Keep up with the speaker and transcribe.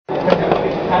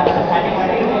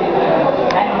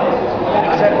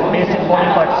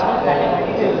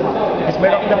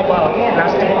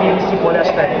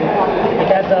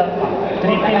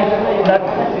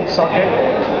socket.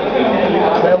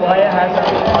 The wire has a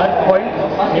earth point,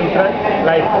 neutral,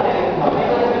 live.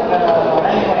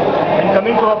 And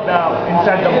coming to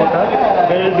inside the motor,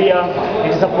 there will be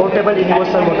it is a portable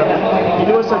universal motor.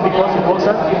 Universal because it works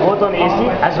both on AC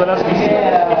as well as DC.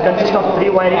 It consists of 3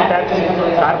 wiring tabs,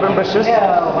 carbon brushes,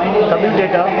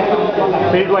 commutator,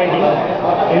 field winding.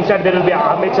 Inside there will be an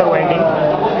armature winding,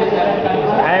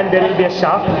 and there will be a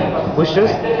shaft, bushes,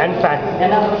 and fan.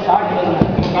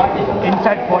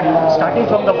 Inside body, starting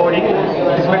from the body,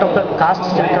 it is made of the cast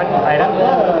silicon iron.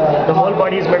 The whole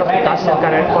body is made of cast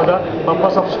silicon iron for the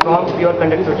purpose of strong, pure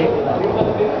conductivity.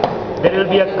 There will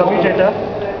be a commutator,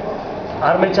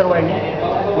 armature winding,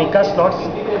 mica slots,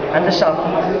 and the shaft.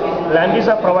 Landis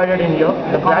are provided in here.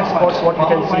 The black spots, what you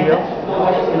can see here,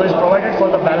 it is provided for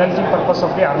the balancing purpose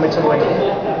of the armature winding.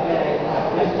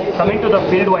 Coming to the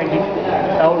field winding,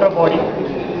 the outer body,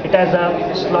 it has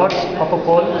slots of a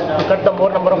pole to cut the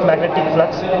more number of magnetic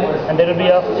flux, and there will be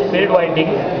a field winding.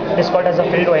 It is called as a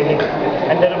field winding,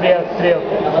 and there will be a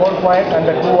 4 wires and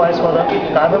the 2 wires for the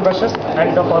carbon brushes,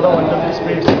 and the further one will be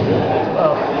speed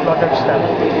plotted stamp.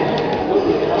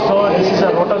 So this is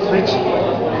a rotor switch.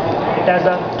 It has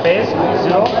a phase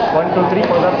 0, 1, 2, 3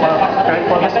 for the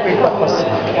speed purpose.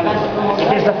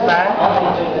 It is the fan.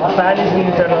 The fan is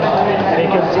internal. You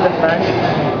can see the fan.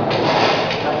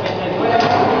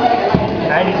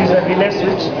 And it is a relay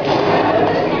switch,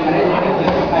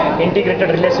 integrated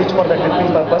relay switch for the tripping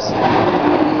purpose.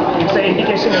 It's an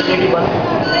indication LED bulb.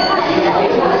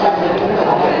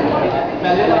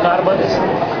 Carbons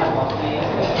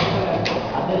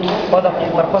for the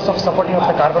purpose of supporting of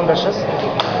the carbon brushes.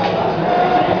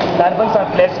 Carbons are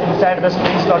placed inside the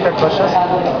spring slotted brushes.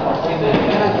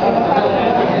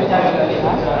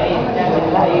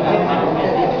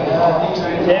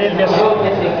 There will be a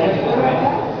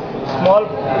small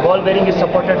ball bearing is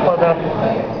supported for the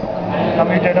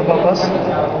commutator purpose.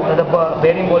 The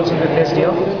bearing balls will be placed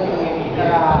here.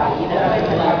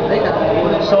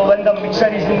 So when the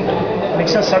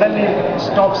mixer suddenly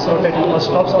stops rotating or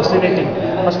stops oscillating,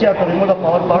 first you have to remove the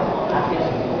power cord.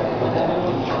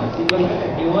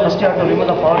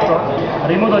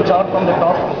 Remove the jar from the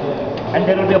top, and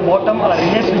there will be a bottom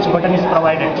relay switch button is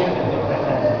provided.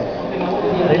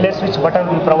 Relay switch button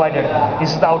will be provided.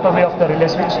 This is the outer way of the relay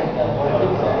switch.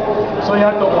 So you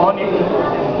have to on it,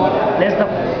 place the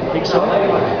mixer,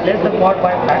 place the cord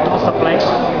back to the supply,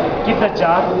 keep the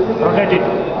jar, rotate it.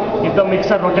 If the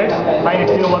mixer rotates, fine,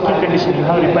 it's in a working condition, you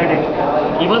have repaired it.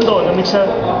 Even though the mixer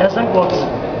doesn't work,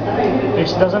 it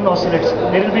doesn't oscillate,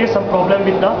 there will be some problem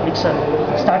with the mixer.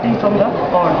 Starting from the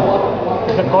cord.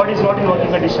 If the cord is not in working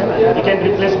condition, you can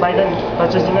replace by the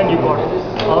purchasing a new cord.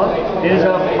 Or there is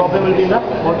a problem will be in the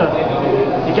motor.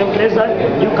 You can place the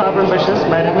new carbon brushes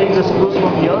by removing the screws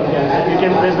from here. You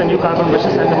can place the new carbon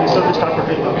brushes and the mixer will start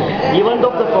rotating. Even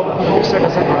though the mixer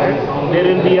doesn't rotate, there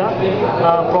will be a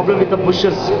problem with the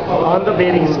bushes on the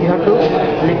bearings. You have to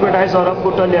liquidize or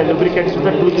put a lubricants with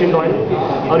the 2-chin oil,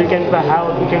 or you can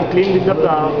clean with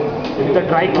the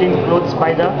dry clean clothes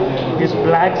by these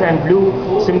blacks and blue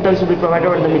symptoms will be provided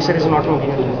when the mixer is not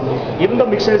working. Even the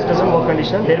mixer doesn't work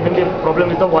condition, there will be a problem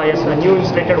with the wires. The new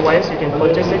insulated wires, you can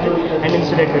purchase it and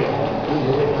insulate it.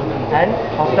 And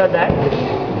after that,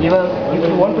 even if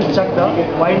you want to check the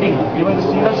winding, even the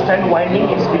single strand winding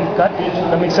is being cut,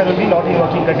 the mixer will be not in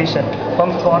working condition. For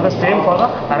the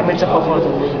armature purpose.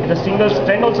 If the single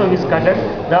strand also is cut,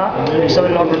 the mixer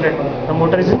will not rotate. The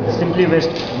motor is simply waste.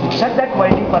 To check that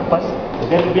winding purpose,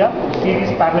 there will be a series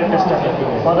parallel tester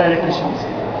for the electricians.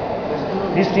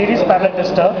 This series parallel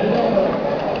tester,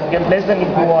 you can place the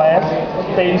wires,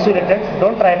 the insulated,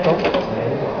 don't try to.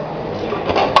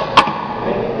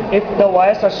 If the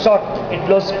wires are short, it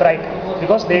glows bright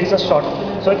because there is a short.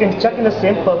 So you can check in the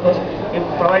same purpose, if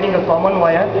providing a common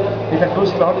wire with a 2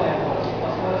 slot,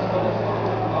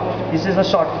 this is a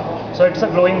short, so it's a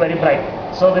glowing very bright.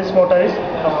 So this motor is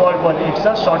a fault one, it's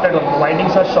a shorted one,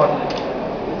 windings are short.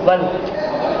 Well,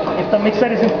 if the mixer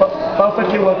is in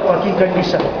perfectly working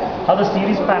condition, how the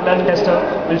series parallel tester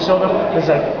will show the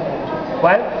result.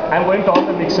 While I am going to on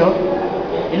the mixer,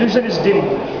 illusion is dim,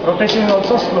 rotation is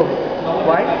also slow.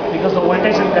 Why? Because the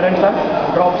voltage and currents are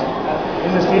dropped.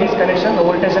 In the series connection, the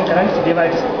voltage and currents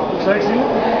divides. So it's in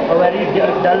a very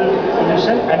dull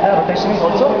illusion, and the rotation is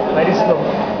also very slow.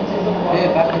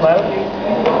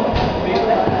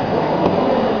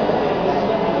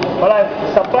 Well, I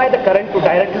supply the current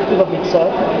directly to the mixer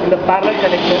in the parallel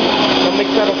connection. The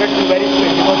mixer rotates very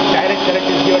straight because the direct current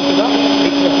is given to the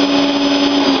mixer.